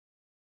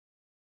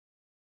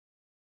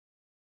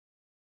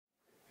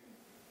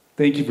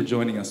Thank you for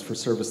joining us for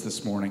service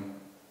this morning.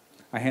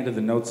 I handed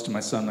the notes to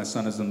my son. My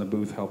son is in the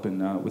booth helping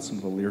with some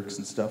of the lyrics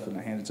and stuff, and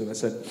I handed it to him. I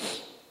said,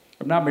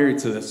 I'm not married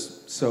to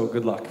this, so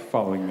good luck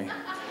following me.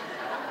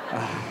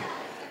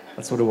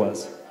 That's what it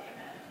was.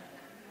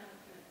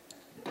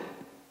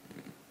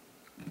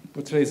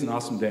 But today's an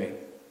awesome day.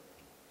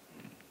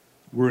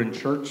 We're in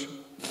church.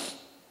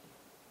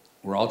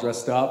 We're all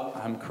dressed up.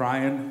 I'm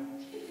crying.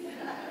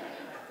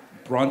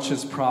 Brunch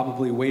is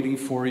probably waiting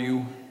for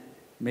you.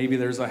 Maybe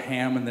there's a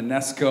ham in the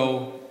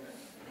Nesco.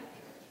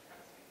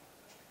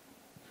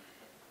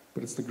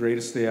 But it's the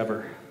greatest day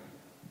ever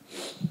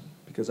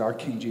because our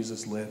King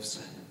Jesus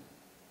lives.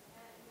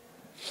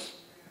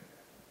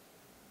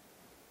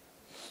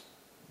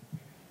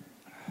 I'm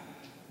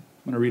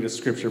going to read a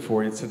scripture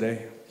for you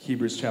today,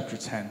 Hebrews chapter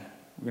 10.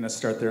 We're going to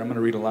start there. I'm going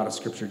to read a lot of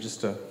scripture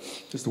just to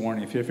warn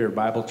you. If you have your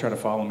Bible, try to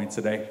follow me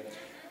today.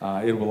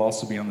 It will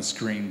also be on the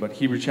screen. But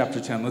Hebrews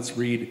chapter 10, let's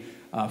read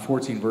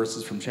 14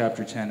 verses from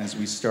chapter 10 as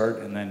we start,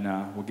 and then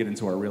we'll get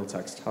into our real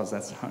text. How's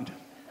that sound?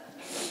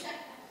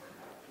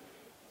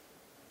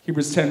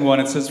 Hebrews 10:1,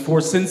 it says, For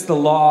since the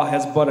law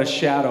has but a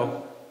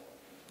shadow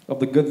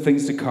of the good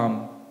things to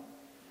come,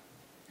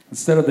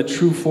 instead of the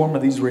true form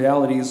of these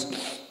realities,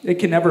 it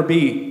can never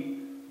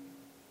be.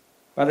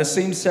 By the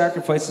same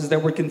sacrifices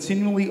that were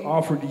continually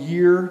offered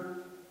year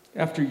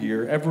after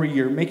year, every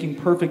year, making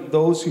perfect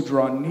those who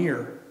draw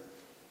near.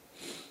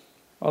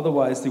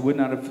 Otherwise, they would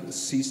not have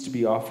ceased to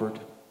be offered,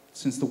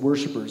 since the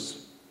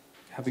worshipers,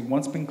 having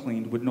once been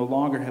cleaned, would no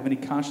longer have any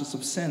conscience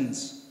of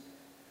sins.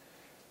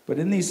 But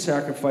in these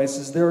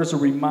sacrifices, there is a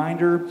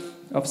reminder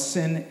of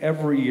sin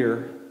every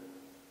year.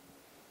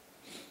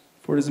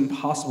 For it is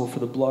impossible for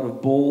the blood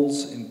of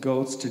bulls and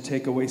goats to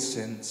take away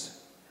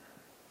sins.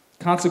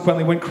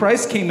 Consequently, when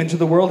Christ came into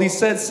the world, he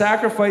said,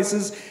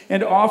 Sacrifices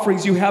and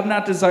offerings you have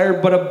not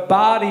desired, but a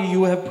body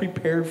you have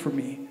prepared for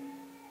me.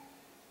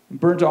 And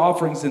burnt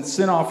offerings and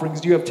sin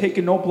offerings you have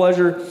taken no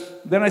pleasure.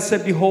 Then I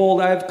said, Behold,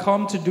 I have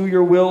come to do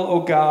your will, O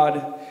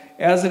God,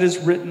 as it is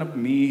written of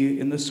me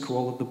in the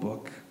scroll of the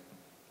book.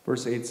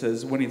 Verse 8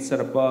 says, When he had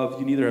said above,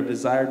 you neither have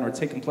desired nor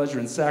taken pleasure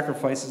in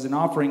sacrifices and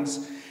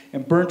offerings,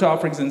 and burnt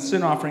offerings and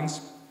sin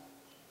offerings,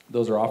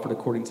 those are offered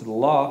according to the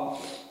law.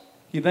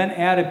 He then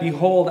added,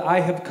 Behold,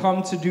 I have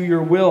come to do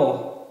your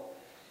will.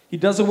 He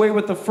does away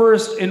with the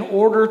first in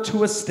order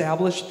to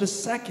establish the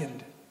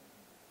second.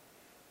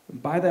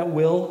 And by that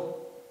will,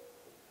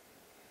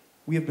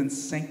 we have been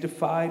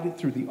sanctified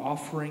through the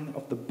offering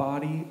of the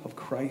body of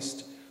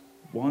Christ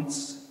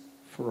once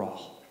for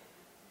all.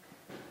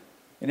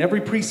 And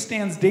every priest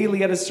stands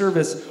daily at his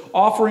service,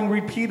 offering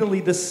repeatedly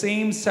the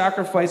same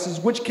sacrifices,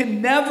 which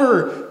can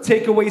never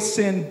take away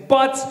sin,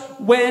 but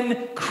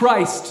when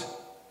Christ,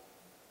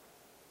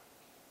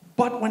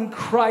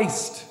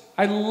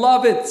 I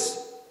love it.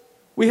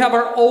 We have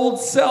our old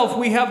self,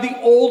 we have the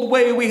old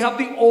way, we have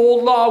the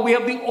old law, we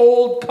have the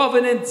old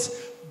covenant.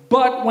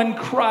 But when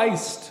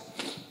Christ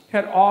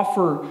had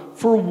offered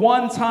for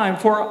one time,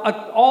 for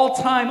all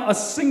time, a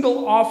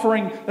single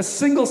offering, a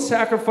single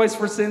sacrifice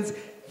for sins,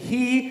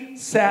 he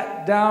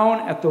sat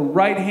down at the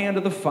right hand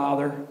of the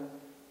Father,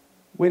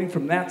 waiting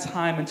from that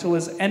time until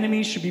his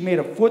enemies should be made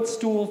a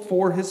footstool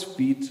for his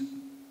feet.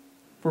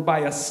 For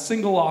by a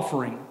single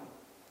offering,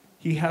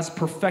 he has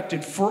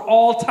perfected for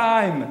all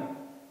time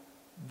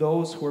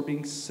those who are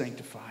being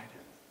sanctified.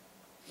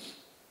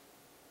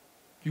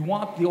 If you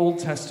want the Old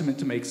Testament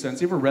to make sense,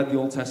 you ever read the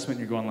Old Testament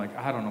and you're going like,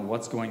 I don't know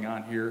what's going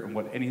on here and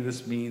what any of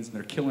this means, and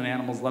they're killing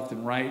animals left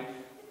and right.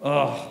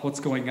 Ugh,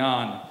 what's going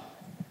on?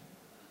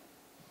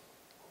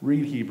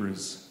 Read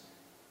Hebrews,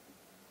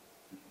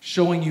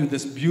 showing you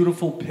this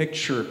beautiful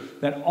picture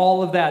that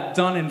all of that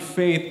done in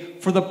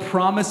faith for the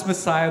promised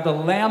Messiah, the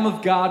Lamb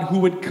of God who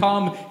would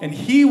come and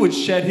he would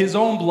shed his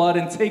own blood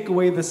and take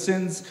away the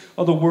sins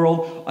of the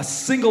world. A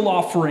single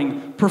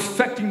offering,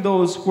 perfecting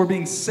those who are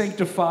being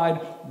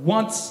sanctified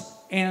once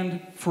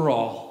and for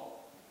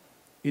all.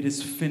 It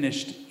is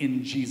finished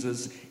in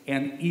Jesus,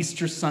 and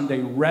Easter Sunday,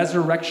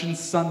 Resurrection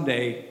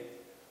Sunday,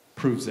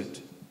 proves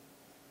it.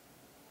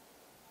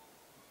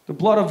 The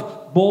blood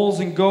of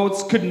bulls and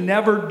goats could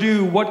never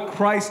do what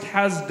Christ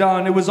has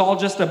done. It was all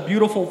just a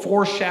beautiful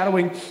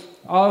foreshadowing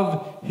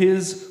of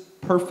his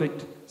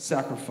perfect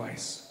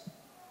sacrifice.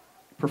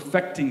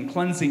 Perfecting,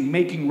 cleansing,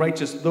 making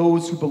righteous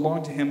those who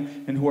belong to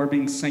him and who are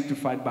being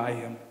sanctified by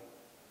him.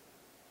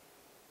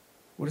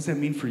 What does that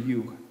mean for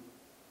you?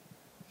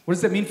 What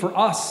does that mean for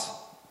us?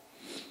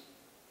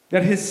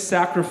 That his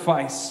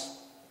sacrifice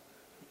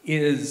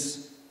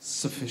is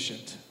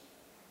sufficient.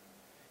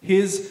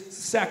 His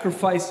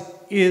sacrifice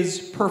is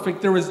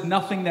perfect. There is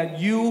nothing that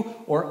you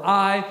or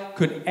I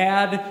could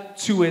add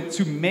to it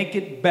to make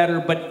it better,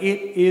 but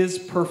it is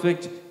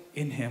perfect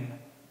in him.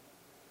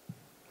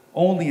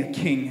 Only a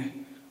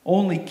king,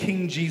 only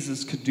King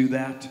Jesus could do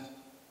that.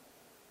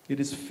 It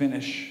is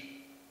finished.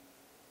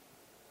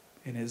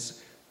 And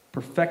his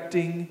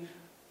perfecting,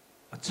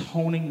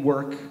 atoning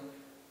work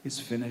is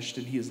finished,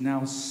 and he is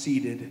now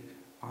seated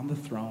on the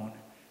throne,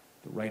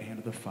 the right hand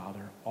of the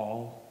Father.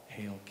 All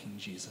hail King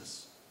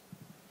Jesus.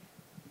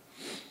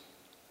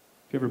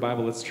 If you have your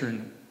Bible, let's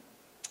turn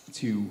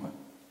to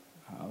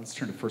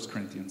 1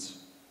 Corinthians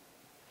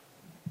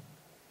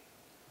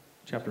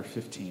chapter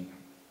 15,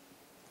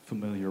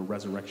 familiar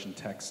resurrection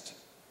text.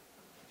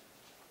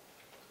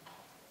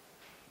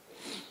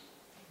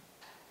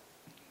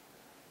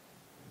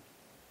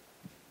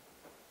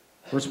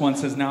 Verse 1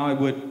 says, "Now I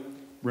would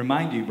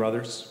remind you,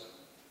 brothers."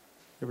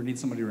 You ever need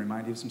somebody to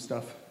remind you of some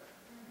stuff?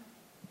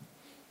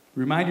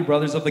 "Remind you,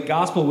 brothers, of the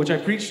gospel which I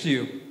preached to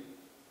you,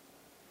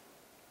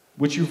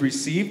 which you've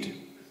received,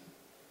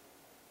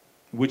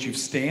 which you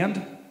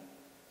stand,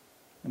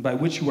 and by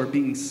which you are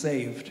being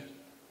saved,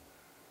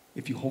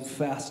 if you hold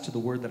fast to the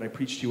word that I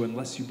preached to you,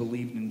 unless you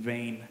believed in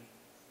vain."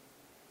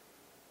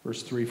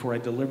 Verse 3, "For I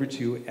delivered to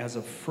you as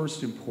of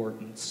first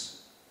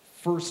importance,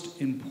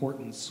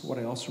 what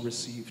I also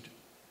received,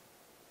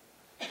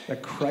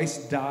 that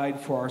Christ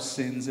died for our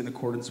sins in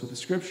accordance with the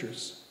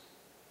Scriptures,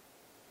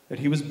 that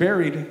he was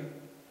buried,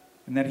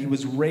 and that he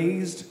was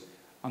raised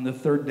on the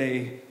third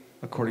day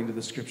according to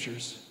the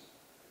Scriptures.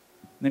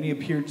 Then he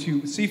appeared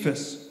to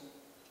Cephas,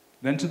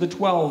 then to the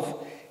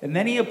 12, and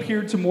then he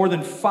appeared to more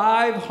than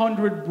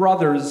 500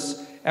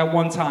 brothers at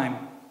one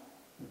time,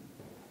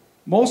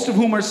 most of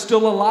whom are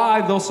still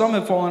alive, though some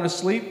have fallen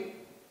asleep,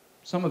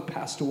 some have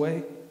passed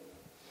away.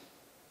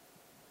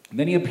 And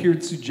then he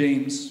appeared to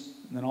James,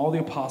 and then all the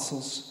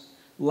apostles.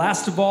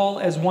 Last of all,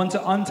 as one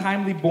to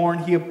untimely born,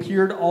 he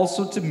appeared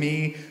also to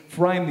me,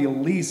 for I am the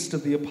least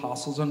of the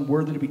apostles,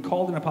 unworthy to be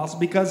called an apostle,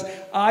 because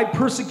I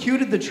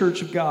persecuted the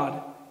church of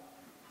God.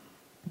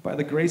 But by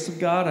the grace of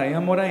God, I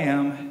am what I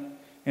am,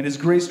 and his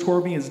grace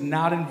toward me is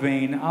not in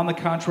vain. On the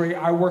contrary,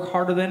 I work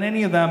harder than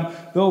any of them,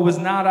 though it was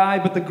not I,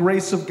 but the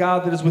grace of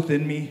God that is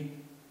within me.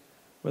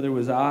 Whether it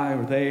was I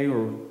or they,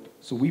 or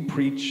so we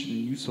preach, and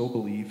you so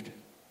believed."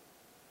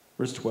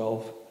 Verse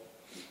 12.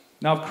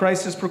 "Now if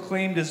Christ is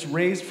proclaimed as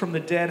raised from the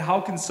dead, how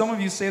can some of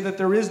you say that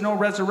there is no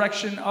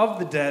resurrection of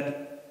the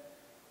dead?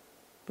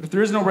 But if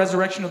there is no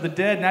resurrection of the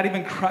dead, not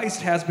even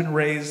Christ has been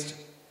raised.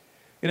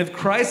 And if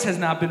Christ has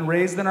not been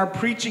raised, then our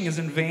preaching is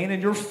in vain,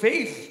 and your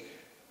faith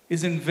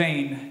is in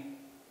vain.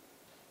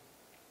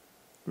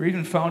 We're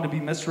even found to be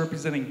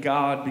misrepresenting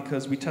God,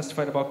 because we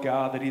testified about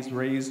God that he has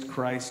raised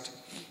Christ,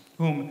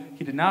 whom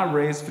he did not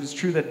raise, if it is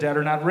true that dead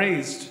are not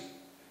raised.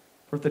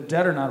 For if the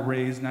dead are not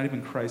raised, not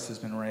even Christ has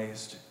been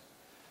raised."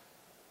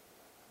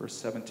 Verse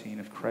 17,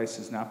 "If Christ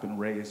has not been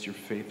raised, your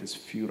faith is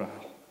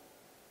futile.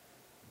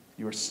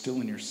 You are still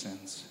in your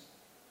sins.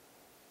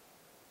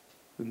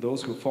 Then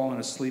those who have fallen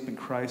asleep in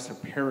Christ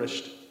have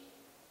perished.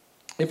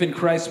 If in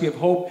Christ we have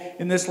hope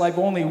in this life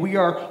only, we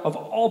are of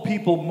all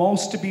people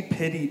most to be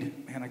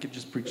pitied." Man, I could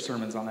just preach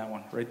sermons on that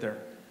one right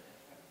there.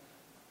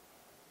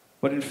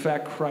 "But in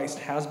fact, Christ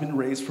has been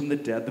raised from the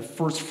dead, the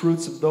first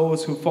fruits of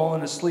those who have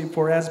fallen asleep.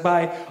 For as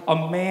by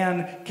a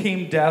man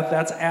came death,"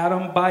 that's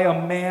Adam, "by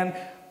a man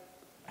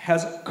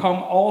has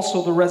come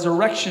also the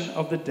resurrection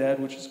of the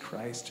dead," which is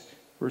Christ.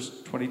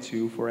 Verse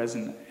 22, "For as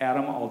in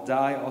Adam all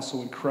die,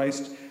 also in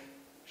Christ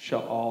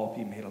shall all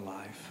be made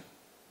alive.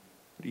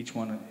 But each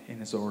one in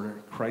his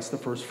order, Christ the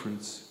first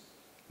fruits,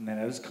 and then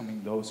at his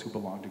coming those who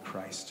belong to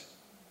Christ."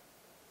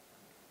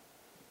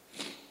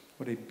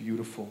 What a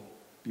beautiful,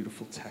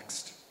 beautiful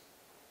text.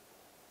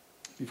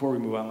 Before we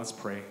move on, let's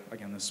pray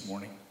again this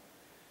morning.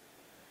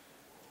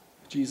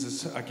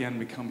 Jesus, again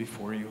we come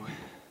before you.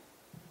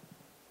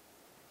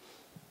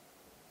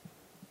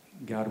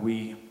 God,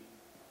 we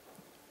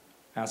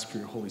ask for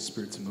your Holy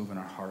Spirit to move in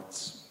our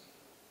hearts.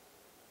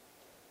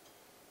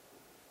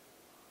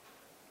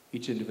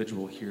 Each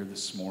individual here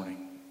this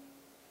morning,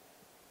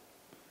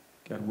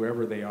 God,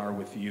 wherever they are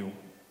with you,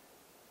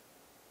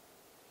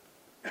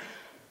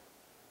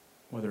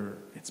 whether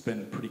it's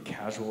been pretty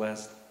casual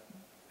at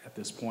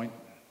this point,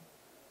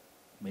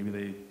 maybe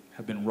they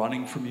have been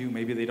running from you,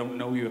 maybe they don't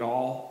know you at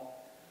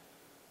all.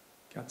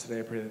 God, today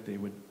I pray that they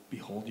would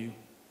behold you,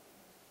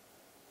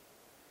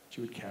 that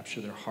you would capture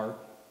their heart,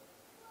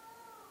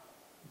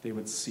 that they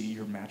would see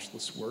your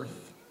matchless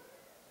worth,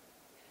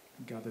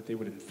 and God, that they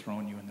would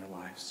enthrone you in their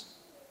lives.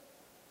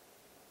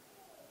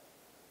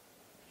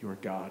 You are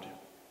God.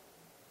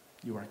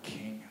 You are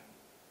King.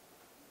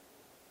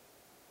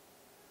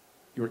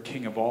 You are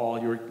King of all.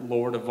 You are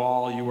Lord of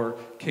all. You are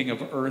King of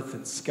earth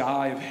and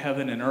sky, of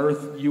heaven and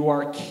earth. You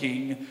are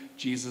King.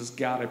 Jesus,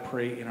 God, I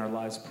pray in our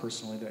lives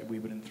personally that we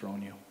would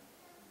enthrone you,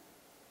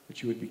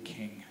 that you would be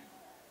King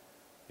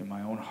in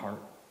my own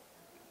heart,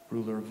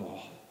 ruler of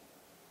all.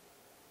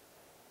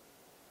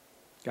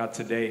 God,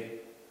 today,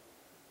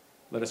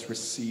 let us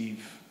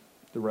receive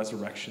the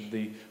resurrection,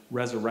 the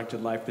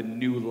resurrected life, the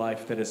new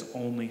life that is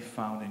only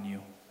found in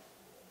you.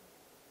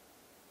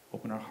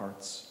 Open our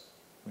hearts.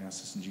 We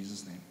ask this in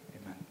Jesus' name.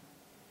 Amen.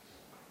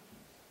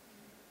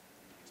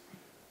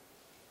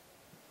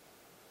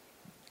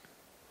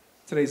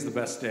 Today's the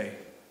best day.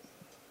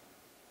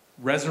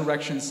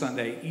 Resurrection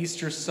Sunday,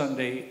 Easter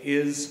Sunday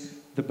is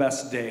the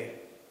best day.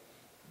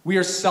 We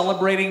are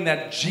celebrating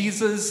that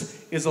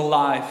Jesus is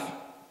alive.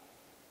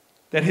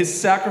 That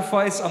his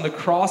sacrifice on the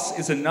cross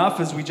is enough,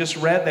 as we just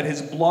read, that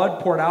his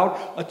blood poured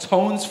out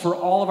atones for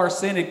all of our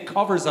sin. It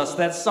covers us.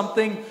 That's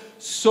something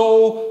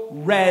so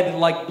red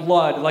like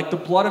blood, like the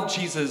blood of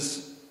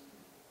Jesus,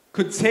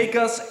 could take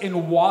us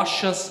and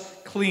wash us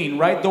clean,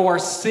 right? Though our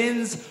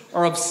sins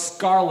are of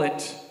scarlet,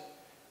 it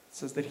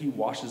says that he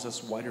washes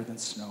us whiter than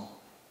snow.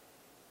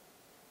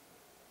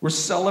 We're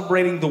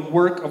celebrating the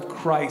work of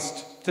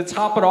Christ. To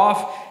top it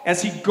off,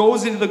 as he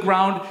goes into the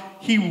ground,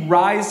 he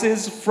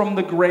rises from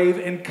the grave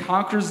and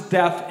conquers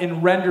death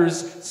and renders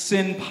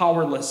sin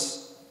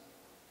powerless.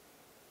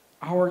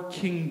 Our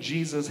King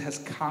Jesus has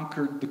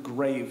conquered the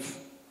grave.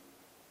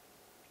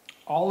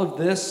 All of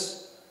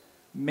this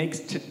makes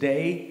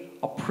today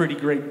a pretty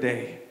great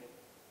day.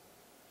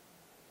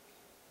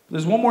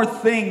 There's one more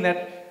thing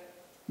that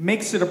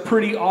makes it a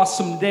pretty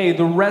awesome day: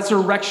 the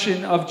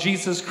resurrection of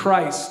Jesus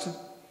Christ.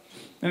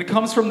 And it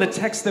comes from the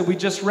text that we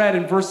just read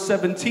in verse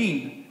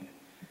 17. It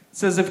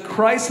says, if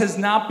Christ has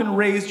not been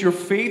raised, your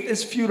faith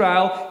is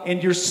futile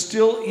and you're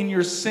still in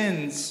your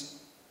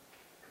sins.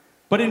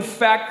 But in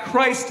fact,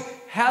 Christ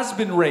has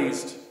been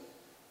raised.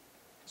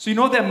 So you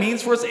know what that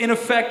means for us? In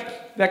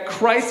effect, that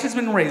Christ has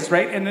been raised,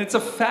 right? And it's a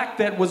fact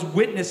that was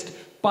witnessed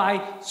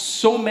by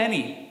so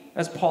many,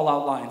 as Paul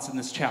outlines in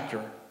this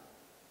chapter.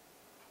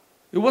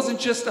 It wasn't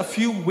just a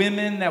few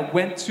women that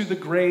went to the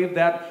grave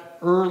that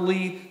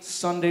early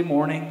Sunday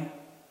morning.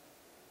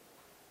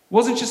 It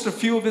wasn't just a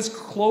few of his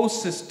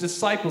closest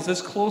disciples, his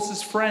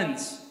closest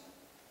friends.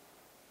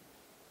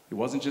 It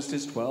wasn't just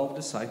his 12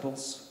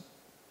 disciples.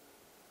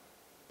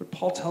 But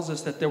Paul tells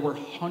us that there were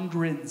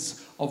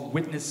hundreds of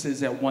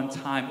witnesses at one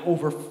time,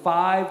 over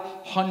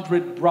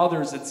 500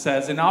 brothers, it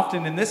says. And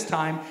often in this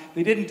time,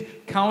 they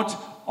didn't count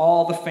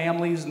all the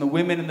families and the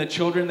women and the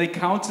children. They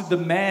counted the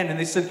men, and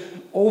they said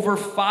over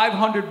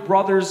 500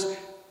 brothers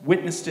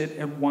witnessed it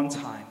at one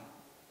time.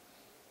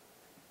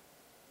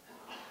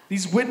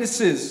 These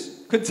witnesses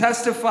could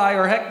testify,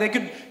 or heck,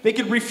 they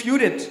could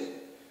refute it,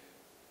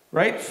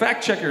 right?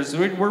 Fact checkers.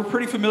 We're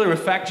pretty familiar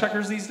with fact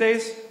checkers these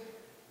days,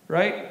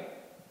 right?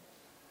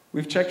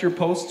 We've checked your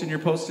post, and your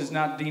post is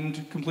not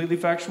deemed completely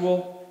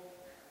factual,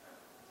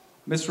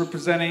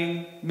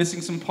 misrepresenting,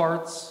 missing some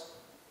parts.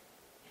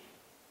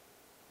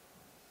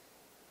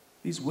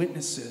 These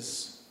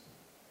witnesses,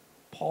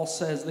 Paul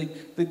says,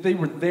 they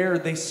were there,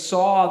 they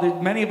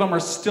saw, many of them are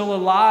still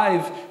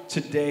alive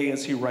today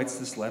as he writes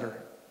this letter.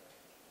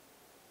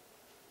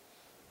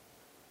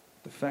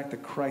 The fact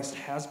that Christ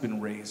has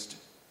been raised.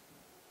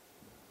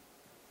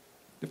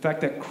 The fact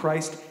that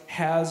Christ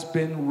has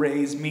been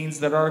raised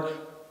means that our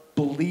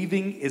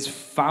believing is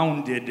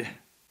founded.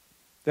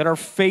 That our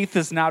faith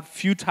is not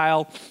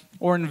futile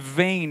or in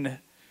vain.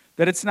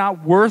 That it's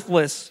not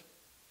worthless.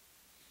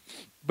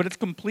 But it's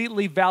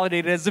completely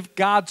validated, as if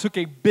God took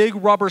a big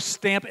rubber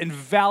stamp and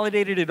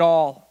validated it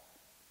all.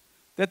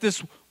 That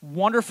this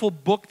wonderful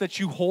book that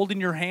you hold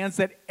in your hands,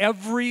 that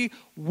every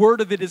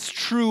word of it is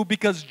true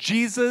because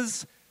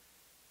Jesus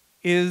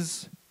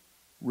is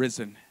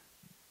risen.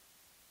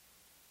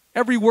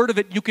 Every word of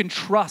it you can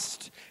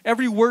trust.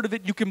 Every word of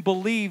it you can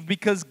believe,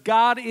 because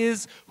God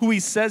is who he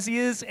says he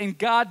is, and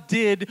God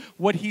did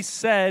what he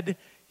said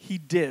he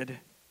did.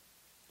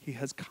 He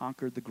has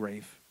conquered the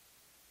grave.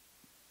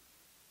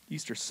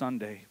 Easter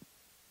Sunday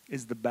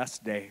is the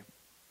best day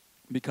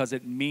because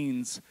it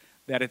means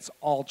that it's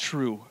all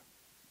true.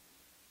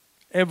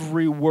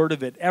 Every word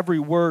of it, every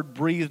word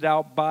breathed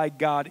out by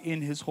God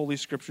in his holy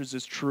scriptures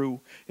is true.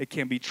 It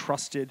can be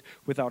trusted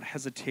without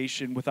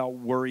hesitation, without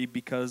worry,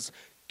 because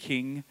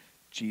King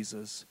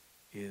Jesus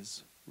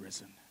is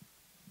risen.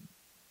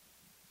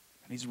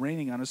 And he's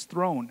reigning on his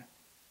throne.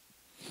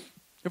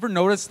 Ever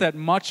notice that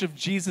much of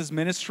Jesus'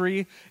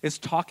 ministry is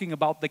talking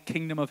about the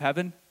kingdom of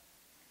heaven?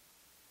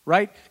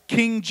 Right?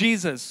 King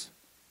Jesus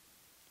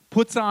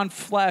puts on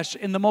flesh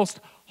in the most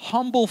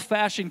humble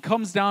fashion,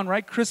 comes down,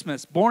 right?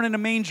 Christmas, born in a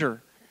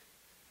manger.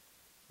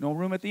 No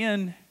room at the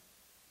inn,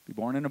 be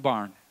born in a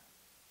barn.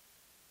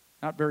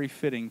 Not very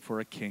fitting for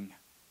a king.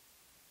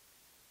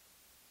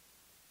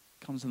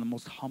 Comes in the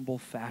most humble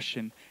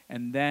fashion.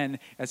 And then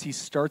as he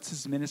starts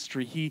his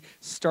ministry, he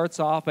starts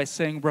off by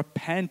saying,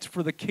 repent,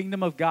 for the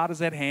kingdom of God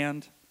is at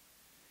hand.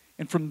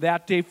 And from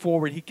that day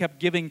forward, he kept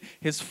giving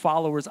his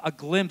followers a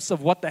glimpse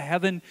of what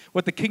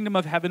the kingdom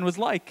of heaven was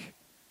like.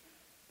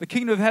 The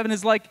kingdom of heaven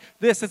is like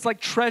this. It's like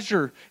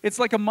treasure. It's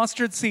like a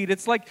mustard seed.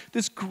 It's like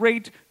this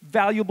great,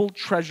 valuable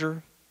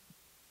treasure.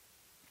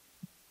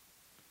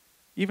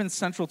 Even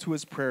central to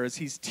his prayer is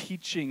he's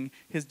teaching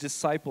his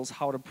disciples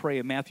how to pray.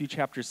 In Matthew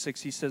chapter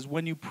 6, he says,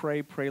 when you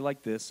pray, pray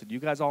like this. And you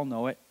guys all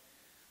know it.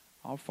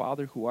 Our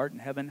Father who art in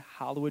heaven,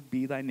 hallowed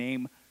be thy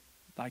name.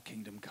 Thy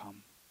kingdom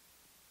come.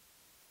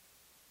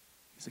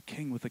 He's a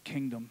king with a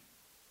kingdom.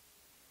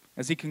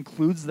 As he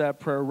concludes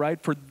that prayer,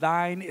 right? For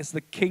thine is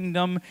the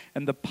kingdom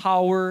and the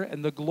power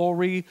and the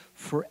glory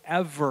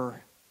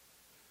forever.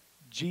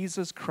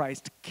 Jesus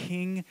Christ,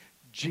 King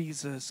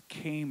Jesus,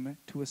 came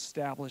to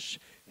establish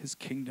his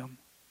kingdom.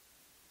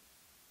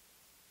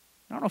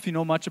 I don't know if you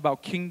know much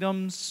about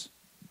kingdoms,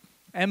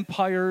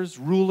 empires,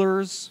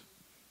 rulers.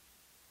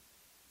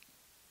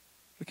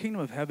 The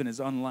kingdom of heaven is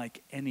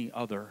unlike any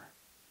other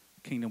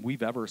kingdom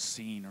we've ever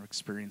seen or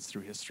experienced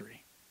through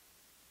history.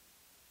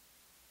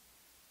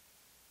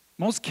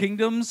 Most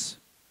kingdoms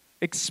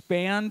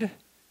expand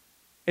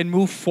and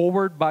move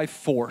forward by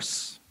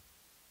force.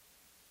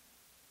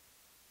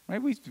 Right?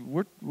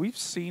 We've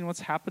seen what's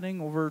happening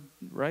over,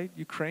 right,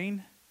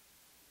 Ukraine,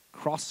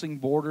 crossing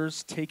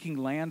borders, taking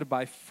land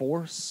by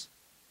force.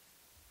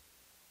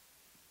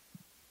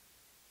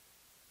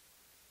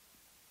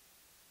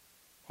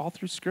 All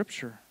through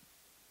Scripture.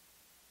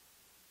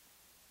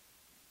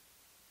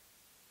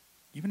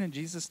 Even in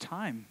Jesus'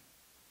 time,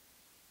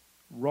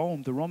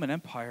 Rome, the Roman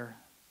Empire,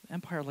 an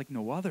empire like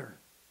no other.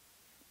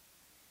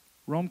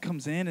 Rome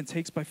comes in and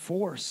takes by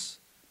force.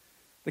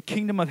 The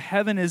kingdom of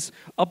heaven is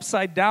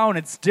upside down.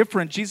 It's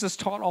different. Jesus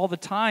taught all the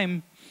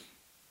time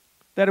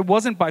that it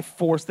wasn't by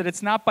force, that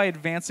it's not by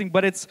advancing,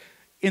 but it's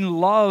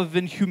in love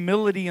and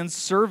humility and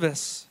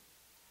service.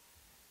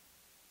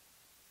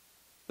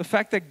 The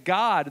fact that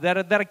God,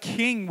 that a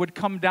king would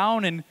come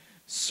down and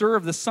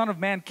serve, the Son of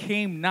Man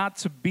came not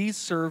to be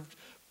served,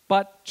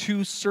 but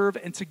to serve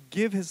and to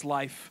give his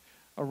life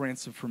a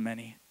ransom for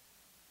many.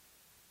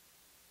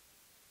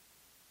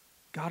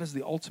 God is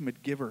the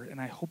ultimate giver, and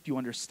I hope you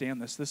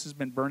understand this. This has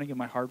been burning in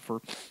my heart for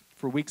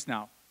weeks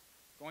now.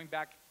 Going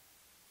back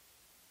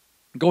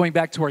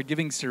to our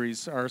giving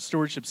series, our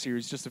stewardship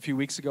series just a few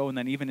weeks ago, and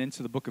then even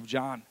into the book of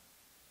John.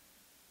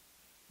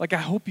 Like, I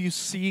hope you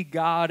see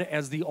God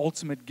as the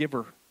ultimate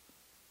giver,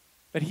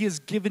 that he has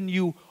given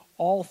you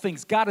all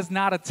things. God is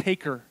not a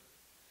taker.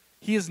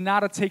 He is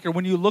not a taker.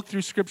 When you look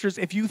through scriptures,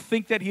 if you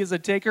think that he is a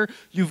taker,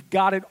 you've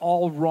got it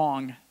all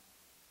wrong.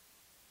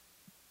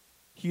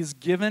 He has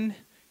given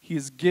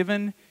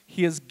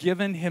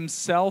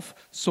himself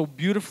so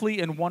beautifully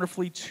and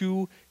wonderfully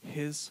to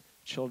his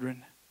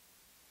children.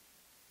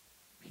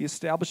 He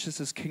establishes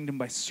his kingdom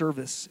by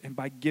service and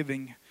by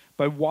giving,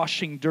 by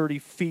washing dirty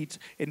feet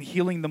and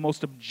healing the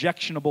most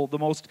objectionable, the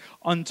most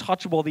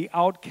untouchable, the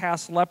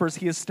outcast lepers.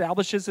 He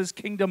establishes his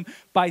kingdom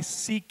by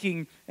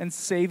seeking and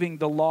saving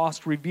the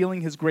lost,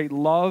 revealing his great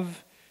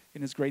love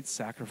and his great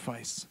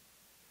sacrifice.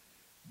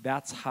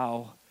 That's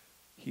how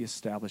he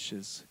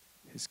establishes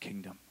his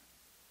kingdom.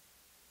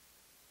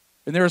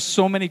 And there are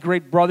so many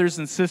great brothers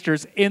and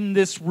sisters in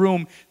this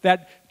room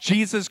that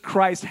Jesus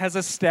Christ has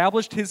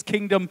established his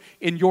kingdom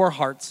in your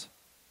hearts.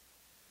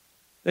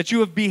 That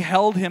you have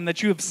beheld him,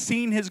 that you have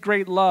seen his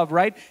great love,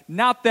 right?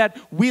 Not that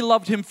we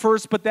loved him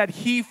first, but that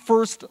he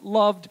first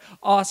loved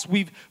us.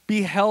 We've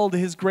beheld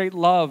his great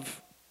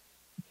love.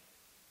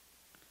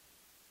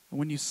 And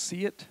when you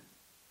see it,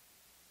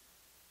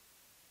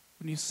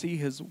 when you see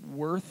his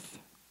worth,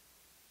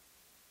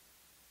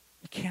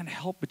 you can't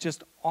help but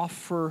just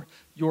offer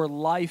your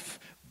life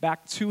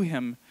back to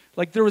him.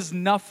 Like, there is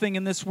nothing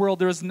in this world,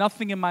 there is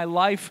nothing in my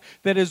life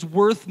that is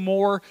worth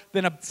more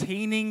than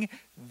obtaining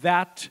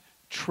that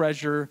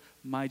treasure,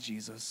 my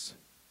Jesus.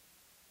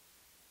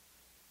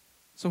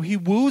 So he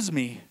woos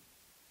me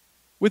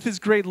with his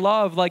great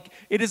love. Like,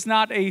 it is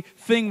not a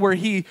thing where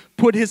he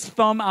put his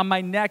thumb on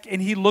my neck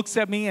and he looks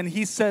at me and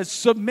he says,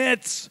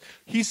 submit.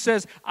 He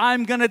says,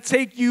 I'm going to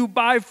take you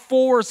by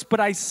force.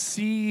 But I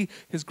see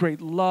his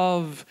great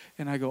love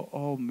and I go,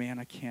 oh man,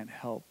 I can't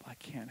help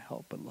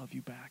but love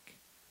you back.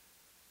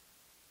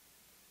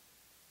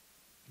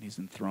 And he's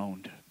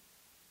enthroned.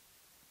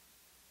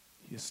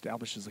 He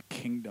establishes a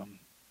kingdom,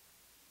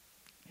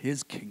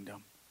 his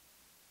kingdom.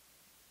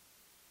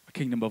 A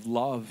kingdom of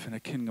love and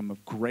a kingdom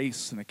of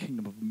grace and a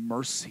kingdom of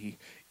mercy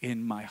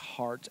in my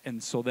heart.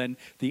 And so then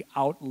the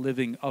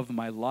outliving of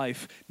my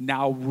life,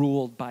 now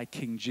ruled by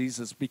King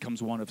Jesus,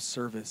 becomes one of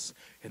service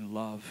and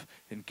love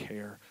and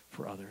care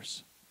for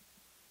others.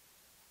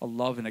 A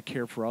love and a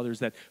care for others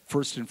that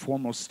first and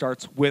foremost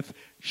starts with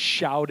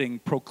shouting,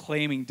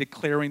 proclaiming,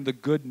 declaring the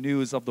good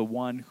news of the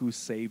one who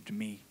saved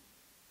me.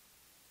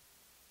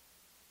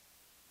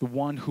 The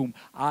one whom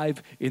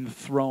I've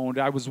enthroned.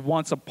 I was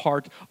once a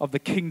part of the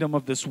kingdom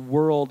of this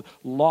world,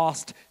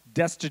 lost,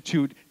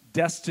 destitute,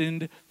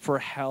 destined for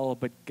hell.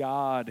 But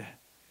God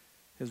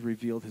has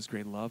revealed his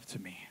great love to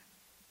me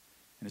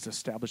and is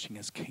establishing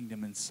his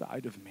kingdom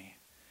inside of me.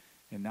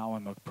 And now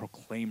I'm a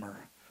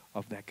proclaimer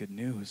of that good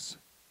news.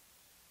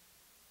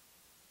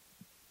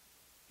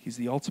 He's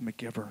the ultimate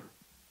giver,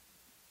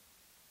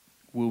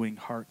 wooing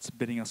hearts,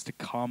 bidding us to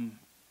come.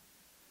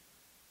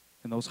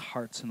 And those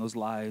hearts and those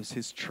lives,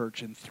 his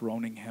church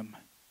enthroning him.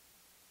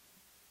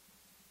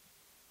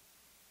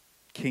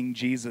 King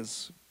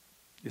Jesus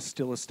is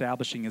still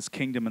establishing his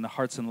kingdom in the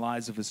hearts and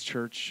lives of his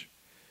church.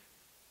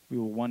 We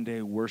will one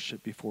day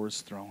worship before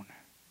his throne.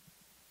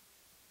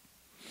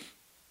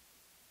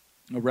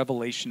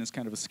 Revelation is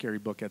kind of a scary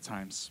book at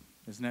times,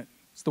 isn't it?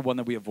 It's the one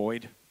that we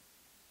avoid,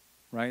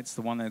 right? It's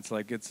the one that's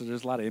like,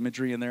 there's a lot of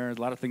imagery in there, a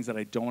lot of things that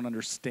I don't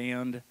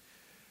understand.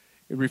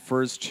 It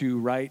refers to,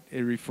 right?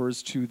 It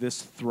refers to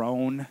this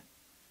throne.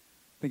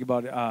 Think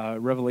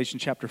about Revelation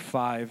chapter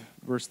 5,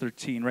 verse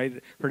 13,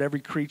 right? Heard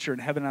every creature in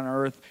heaven and on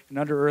earth and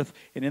under earth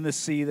and in the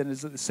sea that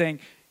is saying,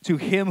 To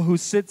him who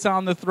sits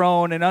on the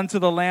throne and unto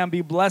the Lamb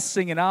be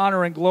blessing and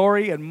honor and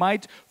glory and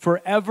might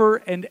forever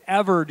and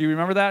ever. Do you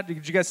remember that?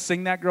 Did you guys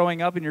sing that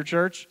growing up in your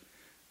church?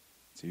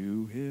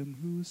 To him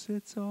who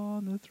sits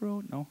on the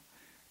throne. No,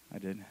 I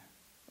didn't.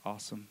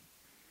 Awesome.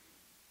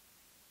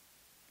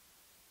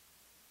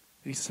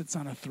 He sits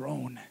on a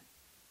throne.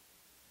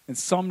 And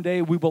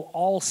someday we will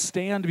all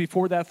stand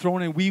before that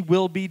throne and we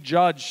will be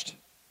judged.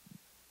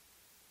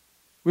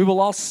 We will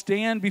all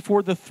stand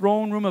before the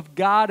throne room of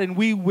God and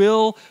we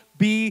will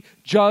be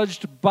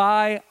judged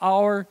by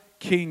our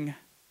King.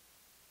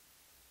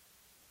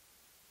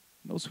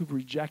 Those who've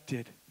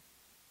rejected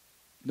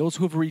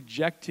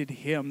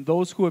him,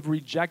 those who have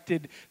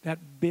rejected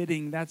that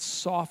bidding, that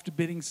soft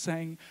bidding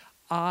saying,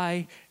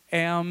 I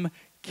am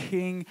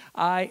King,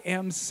 I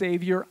am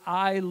Savior,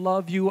 I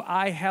love you,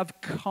 I have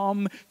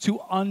come to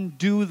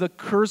undo the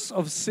curse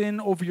of sin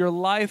over your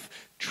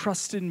life.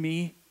 Trust in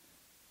me.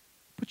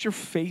 Put your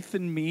faith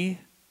in me.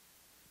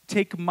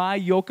 Take my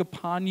yoke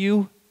upon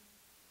you.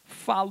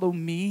 Follow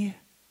me.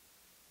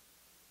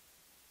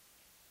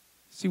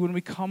 See, when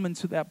we come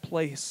into that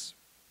place,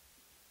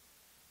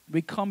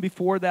 we come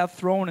before that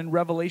throne in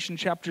Revelation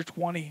chapter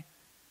 20.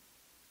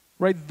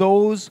 Right?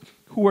 Those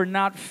who are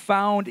not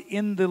found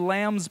in the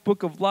Lamb's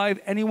book of life,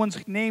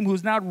 anyone's name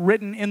who's not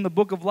written in the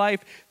book of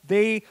life,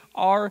 they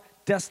are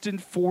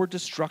destined for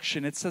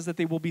destruction. It says that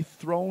they will be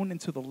thrown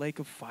into the lake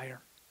of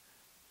fire.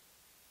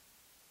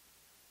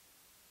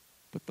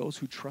 But those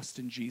who trust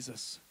in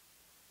Jesus,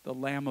 the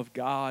Lamb of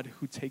God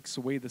who takes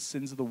away the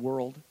sins of the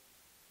world,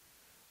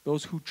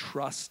 those who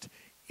trust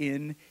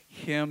in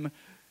him,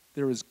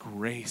 there is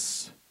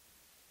grace.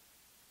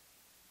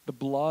 The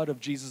blood of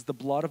Jesus, the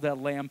blood of that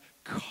Lamb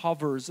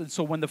covers. And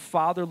so when the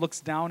Father looks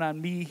down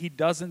on me, he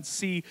doesn't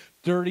see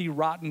dirty,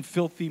 rotten,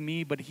 filthy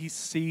me, but he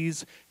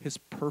sees his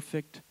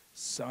perfect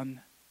Son.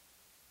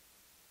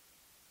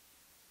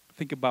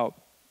 Think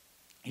about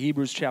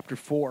Hebrews chapter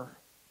 4.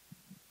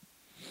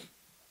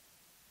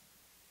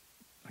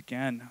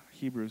 Again,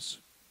 Hebrews.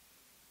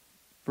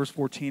 Verse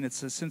 14, it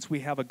says, since we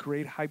have a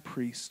great high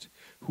priest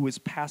who has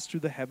passed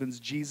through the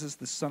heavens, Jesus,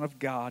 the Son of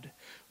God,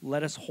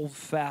 let us hold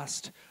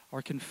fast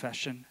our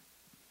confession.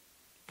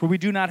 For we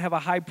do not have a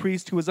high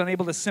priest who is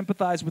unable to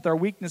sympathize with our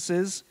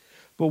weaknesses,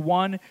 but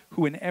one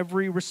who in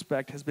every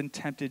respect has been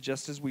tempted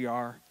just as we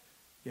are,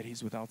 yet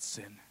he's without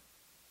sin.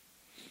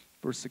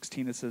 Verse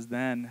 16, it says,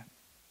 then,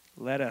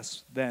 let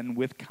us then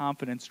with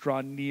confidence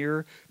draw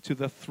near to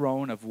the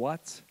throne of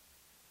what?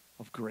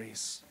 Of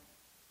grace.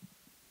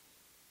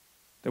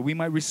 That we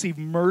might receive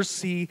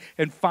mercy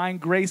and find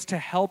grace to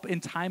help in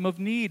time of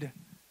need.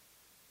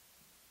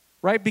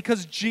 Right?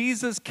 Because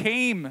Jesus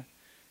came,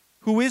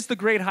 who is the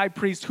great high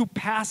priest, who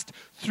passed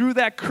through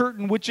that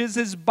curtain, which is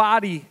his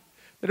body,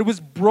 that it was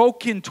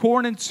broken,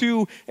 torn in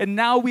two, and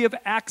now we have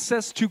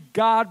access to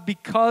God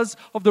because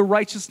of the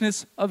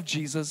righteousness of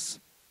Jesus.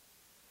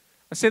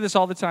 I say this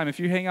all the time. If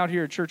you hang out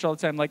here at church all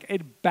the time, like,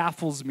 it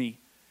baffles me.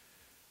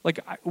 Like,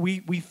 we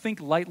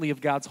think lightly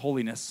of God's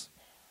holiness.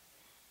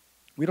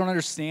 We don't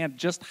understand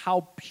just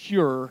how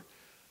pure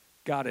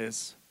God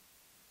is.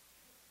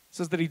 It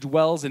says that he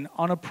dwells in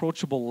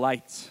unapproachable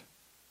light.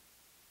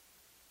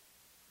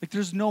 Like,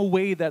 there's no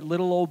way that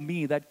little old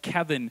me, that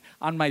Kevin,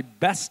 on my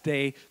best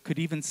day, could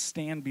even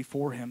stand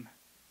before him.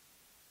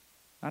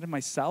 Not in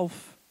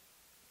myself,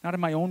 not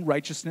in my own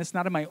righteousness,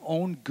 not in my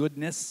own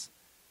goodness.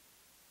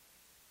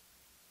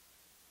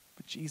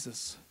 But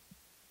Jesus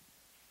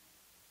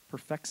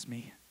perfects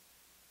me,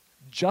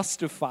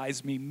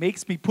 justifies me,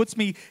 makes me, puts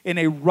me in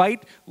a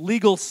right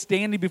legal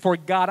standing before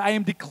God. I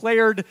am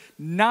declared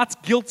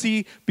not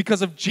guilty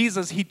because of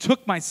Jesus. He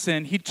took my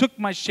sin. He took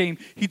my shame.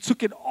 He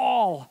took it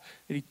all,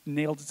 and he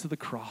nailed it to the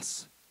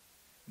cross.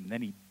 And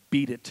then he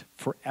beat it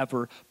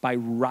forever by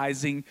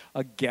rising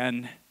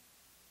again.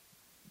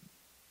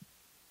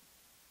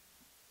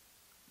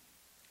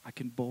 I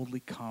can boldly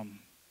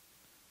come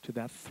to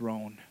that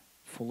throne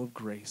full of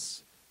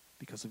grace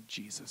because of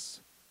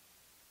Jesus.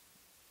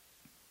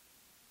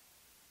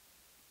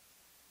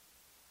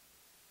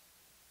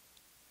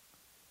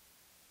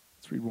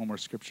 Let's read one more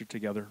scripture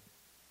together.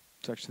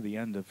 It's actually the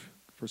end of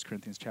 1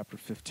 Corinthians chapter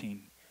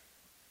 15.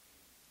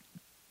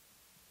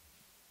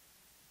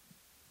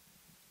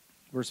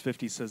 Verse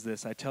 50 says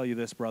this, I tell you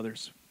this,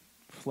 brothers,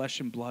 flesh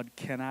and blood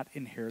cannot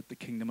inherit the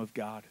kingdom of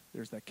God.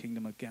 There's that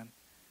kingdom again.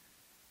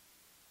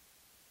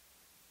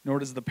 Nor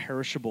does the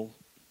perishable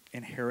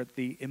inherit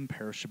the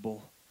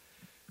imperishable.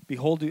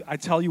 Behold, I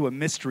tell you a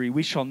mystery.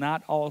 We shall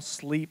not all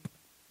sleep,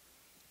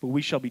 but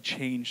we shall be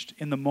changed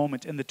in the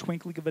moment, in the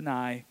twinkling of an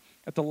eye,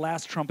 at the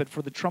last trumpet.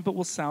 For the trumpet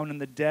will sound,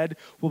 and the dead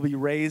will be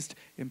raised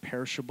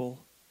imperishable.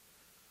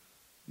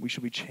 We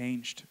shall be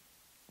changed.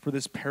 For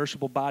this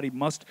perishable body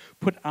must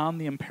put on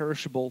the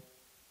imperishable,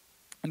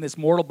 and this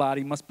mortal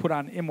body must put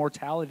on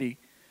immortality.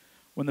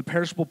 When the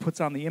perishable puts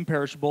on the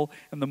imperishable,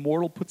 and the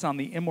mortal puts on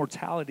the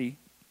immortality,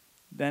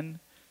 then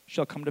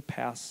shall come to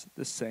pass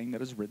this saying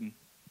that is written,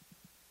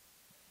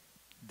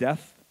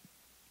 death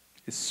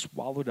is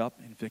swallowed up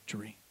in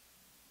victory.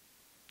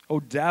 O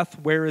death,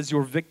 where is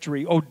your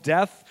victory? O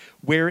death,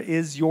 where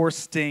is your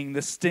sting?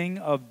 The sting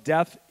of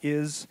death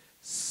is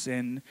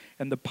sin,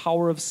 and the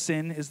power of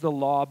sin is the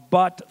law.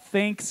 But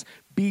thanks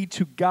be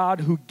to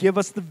God who gives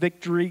us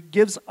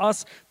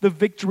the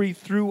victory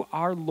through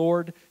our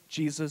Lord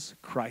Jesus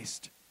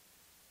Christ.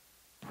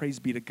 Praise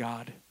be to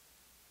God.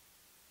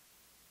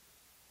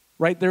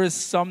 Right?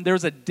 There's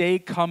a day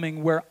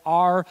coming where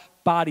our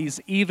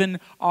bodies, even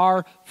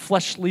our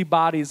fleshly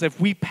bodies, if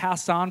we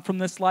pass on from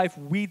this life,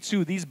 we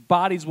too, these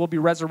bodies will be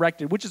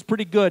resurrected, which is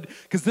pretty good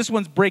because this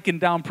one's breaking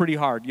down pretty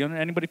hard.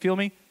 Anybody feel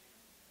me?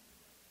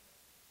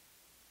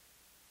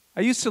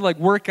 I used to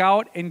work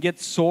out and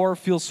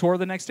feel sore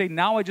the next day.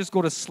 Now I just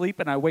go to sleep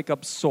and I wake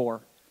up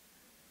sore.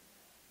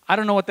 I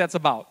don't know what that's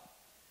about.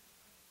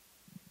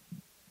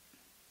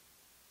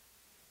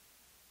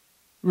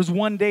 There was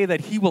one day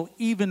that he will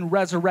even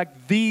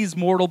resurrect these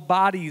mortal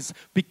bodies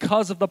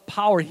because of the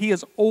power. He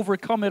has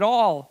overcome it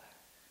all.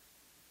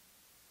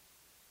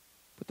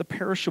 But the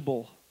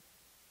perishable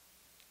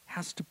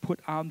has to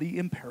put on the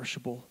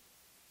imperishable.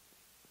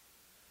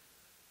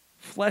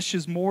 Flesh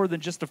is more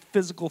than just a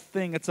physical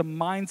thing. It's a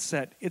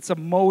mindset. It's a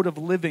mode of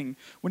living.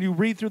 When you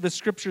read through the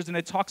scriptures and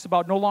it talks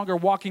about no longer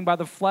walking by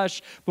the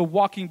flesh, but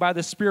walking by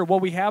the Spirit,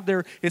 what we have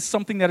there is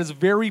something that is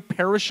very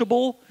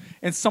perishable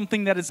and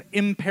something that is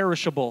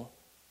imperishable.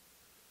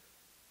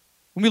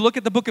 When we look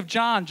at the book of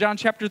John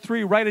chapter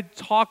 3, right, it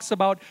talks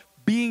about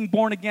being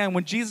born again.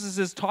 When Jesus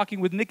is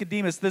talking with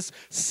Nicodemus, this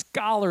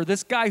scholar,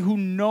 this guy who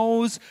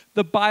knows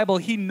the Bible,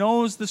 he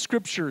knows the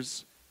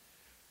scriptures.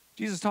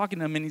 Jesus is talking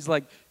to him and he's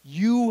like,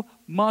 you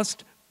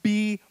must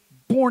be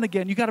born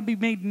again. You got to be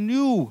made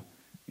new.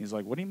 He's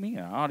like, what do you mean?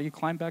 How do you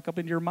climb back up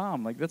into your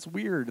mom? That's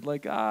weird.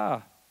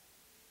 Can't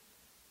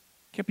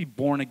be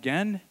born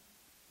again.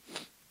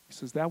 He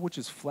says, that which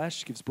is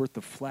flesh gives birth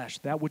to flesh.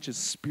 That which is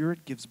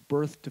spirit gives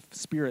birth to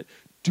spirit.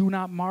 Do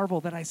not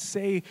marvel that I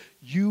say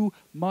you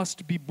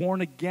must be born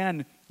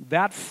again.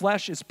 That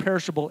flesh is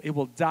perishable. It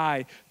will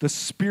die. The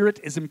spirit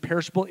is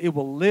imperishable. It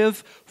will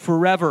live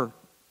forever.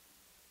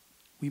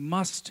 We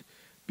must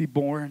be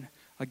born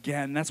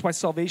again. That's why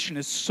salvation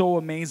is so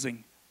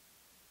amazing.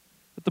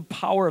 With the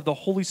power of the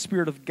Holy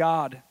Spirit of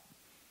God,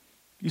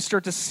 you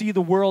start to see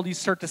the world. You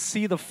start to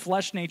see the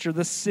flesh nature,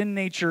 the sin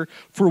nature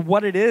for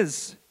what it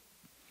is.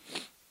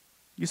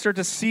 You start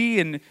to see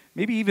and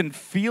maybe even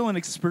feel and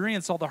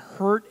experience all the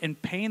hurt and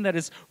pain that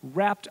is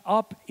wrapped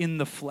up in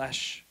the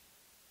flesh.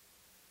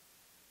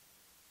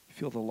 You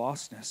feel the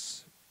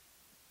lostness,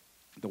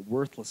 the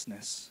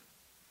worthlessness.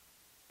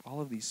 All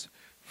of these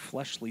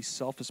fleshly,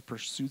 selfish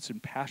pursuits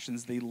and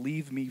passions, they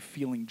leave me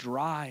feeling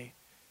dry,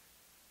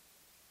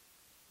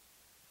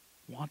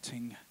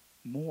 wanting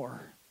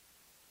more,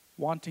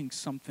 wanting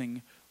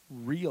something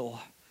real,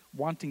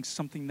 wanting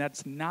something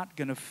that's not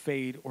going to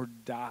fade or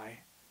die.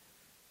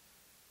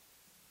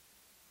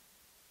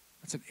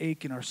 That's an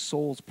ache in our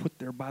souls put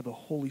there by the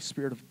Holy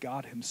Spirit of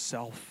God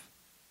himself.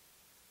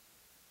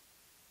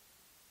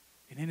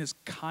 And in his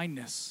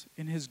kindness,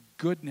 in his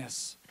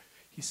goodness,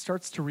 he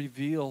starts to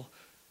reveal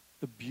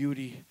the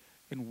beauty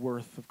and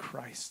worth of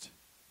Christ.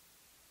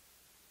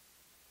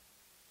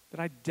 That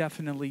I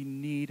definitely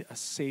need a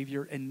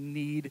Savior and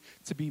need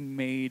to be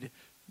made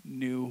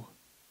new.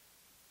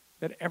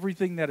 That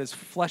everything that is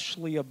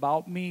fleshly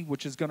about me,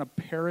 which is going to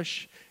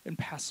perish and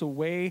pass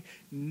away,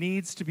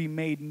 needs to be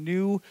made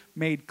new,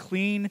 made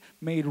clean,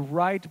 made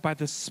right by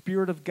the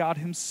Spirit of God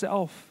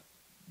himself.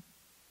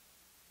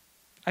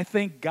 I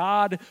thank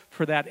God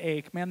for that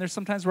ache. Man, there's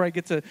sometimes where I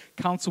get to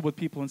counsel with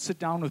people and sit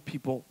down with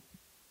people,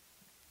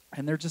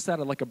 and they're just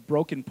at a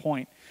broken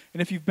point.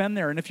 And if you've been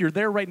there, and if you're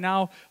there right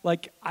now,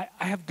 I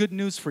have good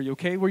news for you,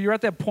 okay? Where you're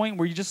at that point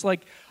where you're just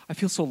I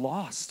feel so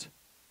lost.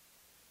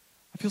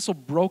 I feel so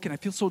broken. I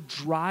feel so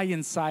dry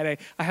inside.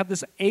 I have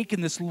this ache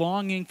and this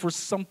longing for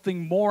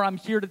something more. I'm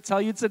here to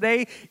tell you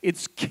today,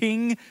 it's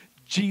King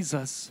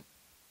Jesus.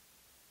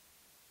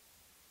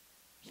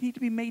 You need to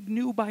be made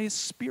new by his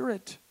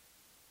Spirit.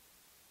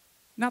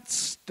 Not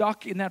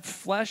stuck in that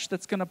flesh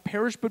that's going to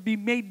perish, but be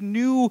made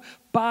new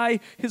by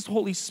his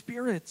Holy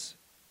Spirit.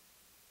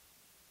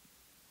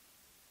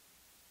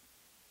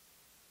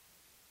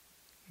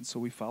 And so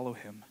we follow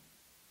him.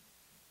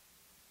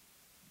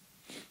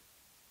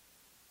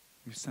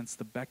 We sense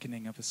the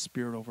beckoning of his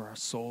Spirit over our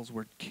souls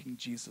where King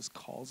Jesus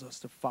calls us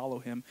to follow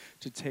him,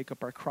 to take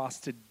up our cross,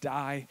 to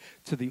die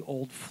to the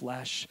old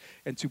flesh,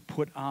 and to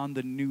put on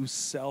the new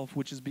self,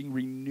 which is being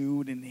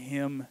renewed in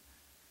him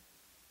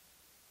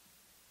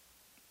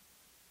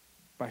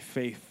by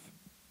faith.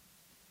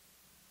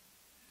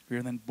 We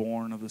are then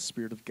born of the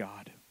Spirit of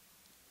God.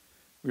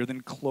 We are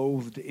then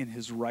clothed in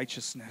his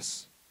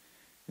righteousness.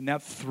 And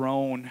that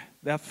throne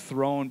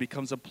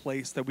becomes a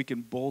place that we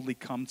can boldly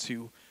come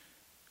to,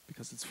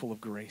 because it's full of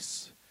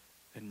grace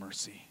and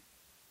mercy.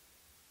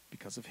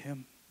 Because of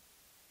him.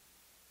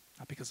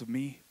 Not because of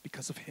me,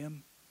 because of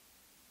him.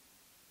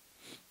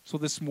 So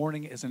this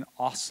morning is an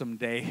awesome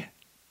day.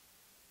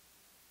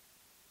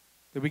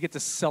 That we get to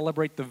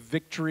celebrate the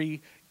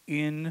victory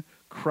in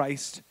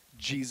Christ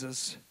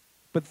Jesus.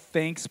 But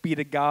thanks be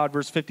to God,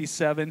 verse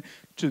 57,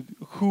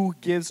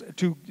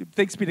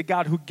 thanks be to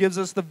God who gives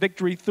us the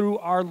victory through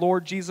our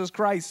Lord Jesus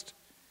Christ.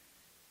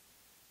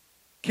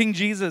 King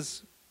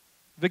Jesus,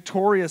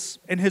 victorious,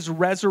 and his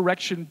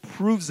resurrection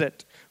proves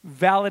it,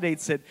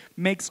 validates it,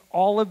 makes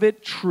all of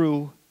it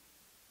true.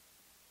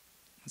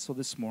 And so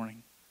this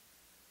morning,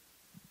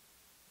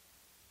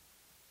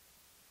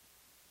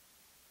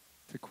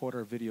 to quote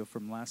our video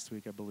from last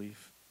week, I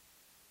believe,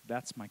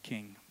 that's my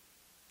king.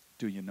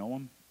 Do you know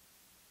him?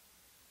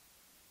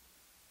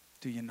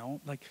 Do you know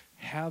him? Like,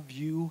 have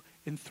you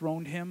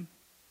enthroned him?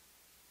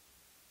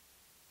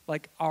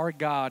 Like, our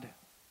God,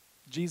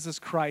 Jesus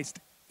Christ,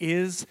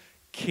 is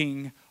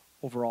king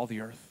over all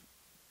the earth.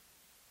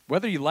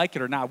 Whether you like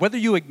it or not, whether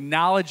you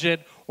acknowledge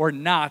it or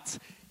not,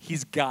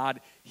 he's God,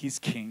 he's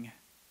king.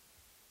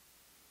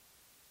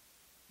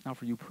 Now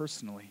for you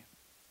personally,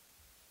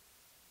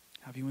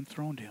 have you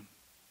enthroned him?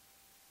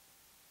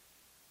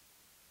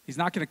 He's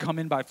not going to come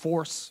in by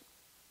force.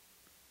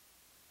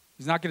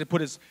 He's not going to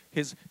put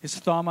his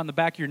thumb on the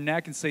back of your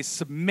neck and say,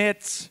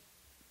 submit.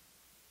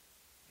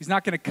 He's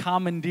not going to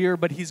commandeer,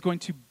 but he's going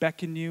to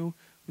beckon you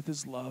with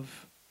his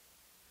love.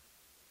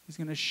 He's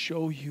going to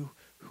show you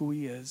who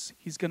he is.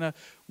 He's going to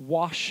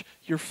wash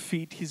your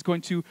feet. He's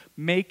going to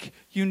make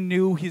you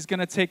new. He's going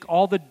to take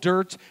all the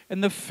dirt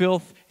and the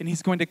filth, and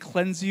he's going to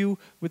cleanse you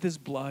with his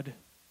blood.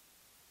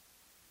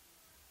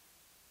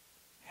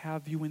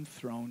 Have you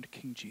enthroned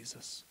King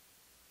Jesus?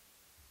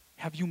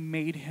 Have you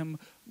made him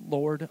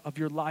Lord of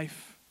your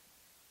life?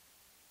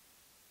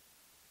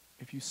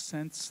 If you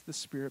sense the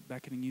Spirit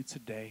beckoning you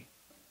today,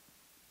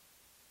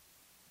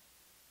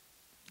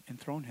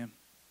 enthrone him.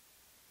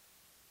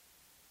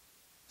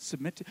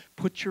 Submit,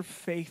 put your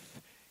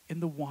faith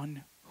in the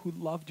one who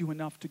loved you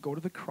enough to go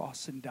to the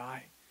cross and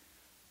die,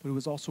 but who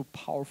was also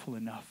powerful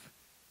enough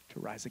to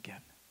rise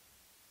again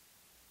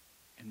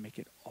and make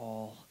it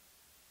all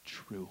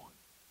true.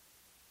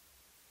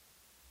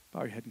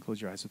 Bow your head and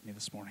close your eyes with me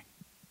this morning.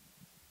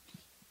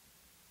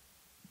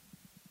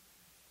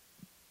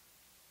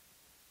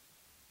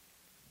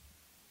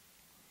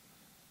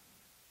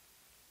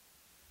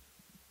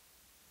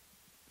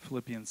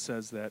 Philippians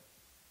says that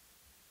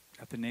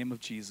at the name of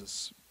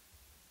Jesus,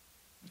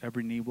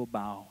 every knee will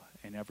bow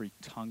and every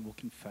tongue will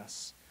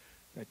confess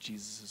that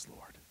Jesus is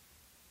Lord.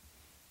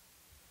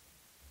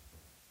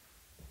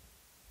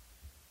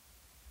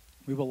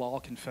 We will all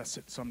confess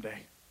it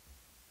someday.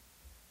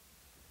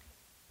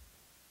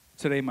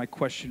 Today, my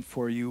question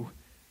for you,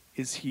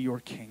 is he your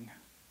king?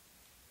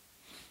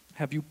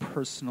 Have you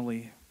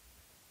personally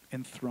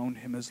enthroned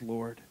him as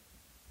Lord?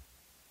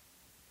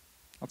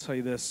 I'll tell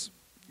you this,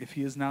 if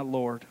he is not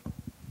Lord,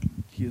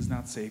 he is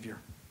not Savior.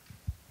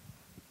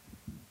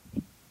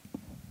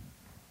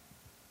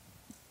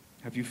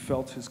 Have you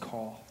felt his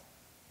call?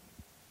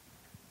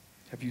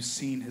 Have you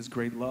seen his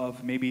great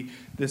love? Maybe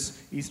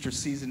this Easter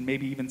season,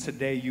 maybe even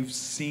today, you've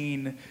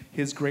seen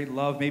his great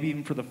love. Maybe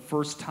even for the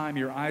first time,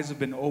 your eyes have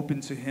been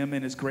opened to him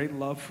and his great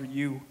love for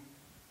you.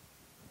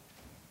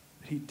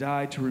 He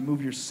died to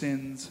remove your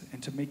sins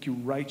and to make you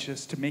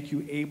righteous, to make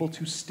you able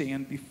to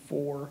stand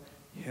before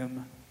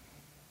him.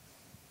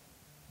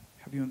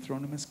 Have you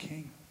enthroned him as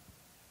king?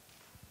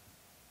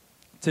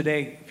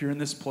 Today, if you're in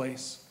this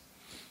place,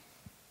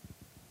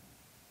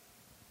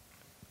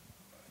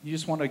 you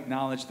just want to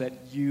acknowledge that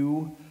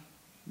you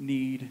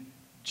need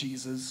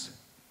Jesus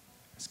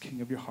as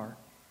king of your heart,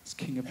 as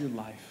king of your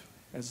life,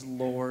 as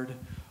Lord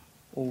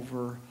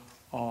over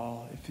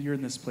all. If you're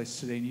in this place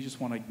today and you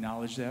just want to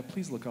acknowledge that,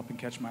 please look up and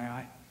catch my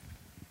eye.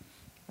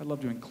 I'd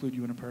love to include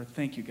you in a prayer.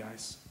 Thank you,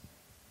 guys.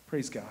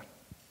 Praise God.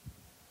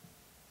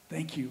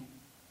 Thank you.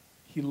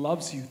 He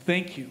loves you.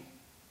 Thank you.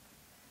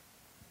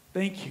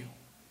 Thank you.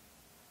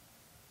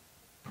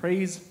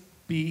 Praise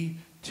be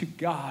to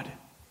God.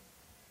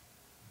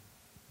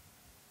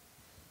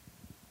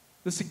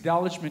 This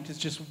acknowledgement is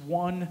just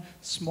one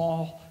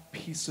small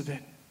piece of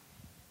it.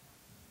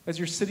 As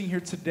you're sitting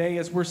here today,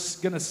 as we're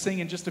going to sing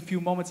in just a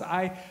few moments,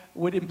 I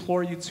would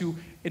implore you to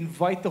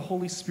invite the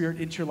Holy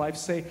Spirit into your life.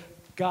 Say,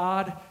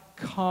 God,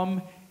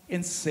 come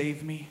and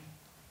save me.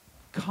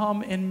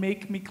 Come and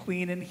make me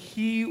clean, and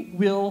he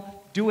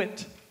will do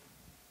it.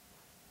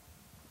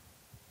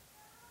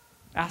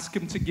 Ask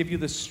him to give you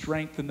the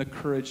strength and the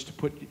courage to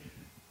put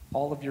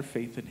all of your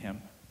faith in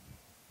him,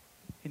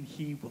 and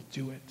he will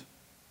do it.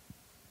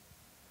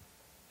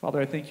 Father,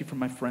 I thank you for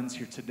my friends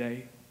here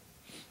today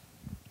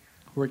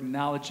who are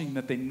acknowledging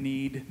that they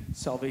need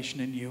salvation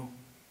in you.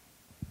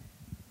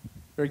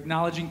 They're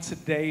acknowledging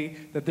today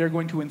that they're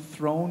going to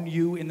enthrone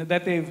you, and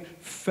that they've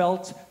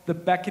felt the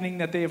beckoning,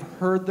 that they have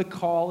heard the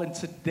call, and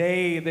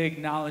today they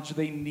acknowledge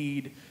they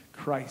need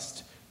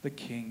Christ the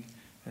King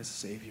as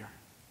Savior.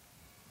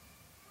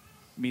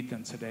 Meet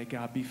them today,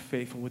 God. Be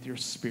faithful with your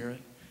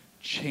Spirit.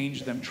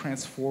 Change them,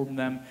 transform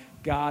them.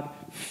 God,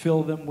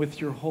 fill them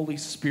with your Holy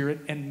Spirit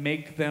and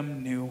make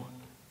them new.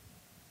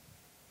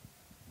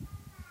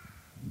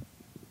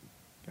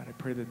 God, I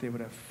pray that they would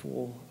have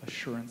full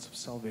assurance of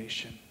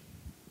salvation,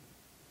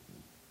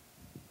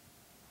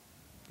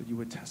 that you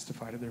would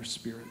testify to their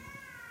spirit.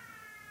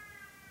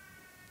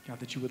 God,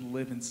 that you would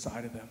live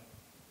inside of them.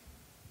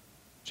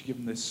 That you give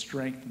them the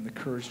strength and the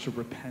courage to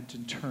repent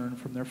and turn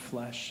from their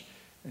flesh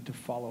and to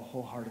follow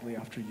wholeheartedly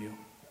after you.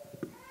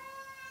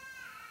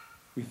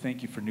 We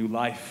thank you for new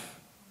life.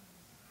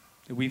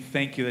 We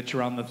thank you that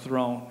you're on the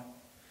throne.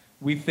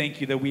 We thank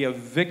you that we have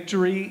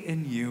victory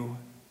in you.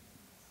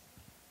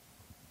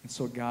 And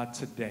so, God,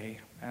 today,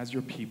 as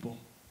your people,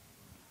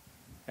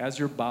 as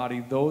your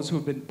body, those who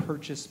have been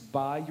purchased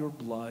by your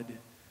blood,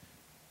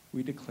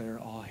 we declare,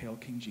 all hail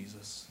King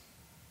Jesus.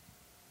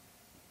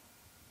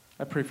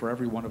 I pray for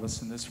every one of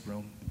us in this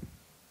room,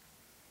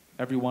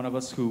 every one of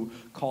us who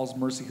calls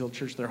Mercy Hill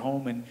Church their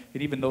home, and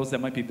even those that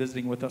might be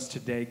visiting with us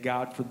today.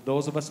 God, for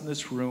those of us in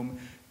this room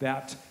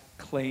that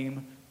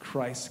claim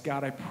Christ,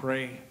 God, I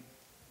pray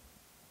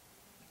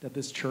that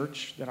this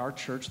church, that our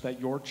church,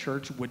 that your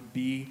church would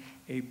be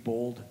a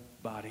bold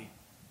body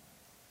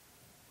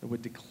that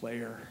would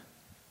declare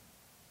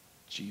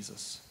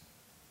Jesus,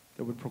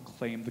 that would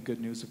proclaim the good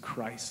news of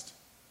Christ,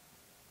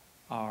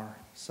 our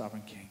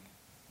sovereign King.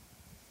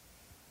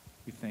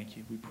 We thank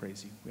you. We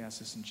praise you. We ask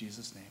this in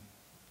Jesus' name.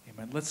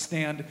 Amen. Let's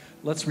stand.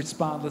 Let's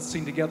respond. Let's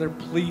sing together.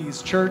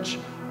 Please, church,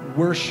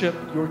 worship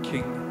your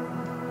King.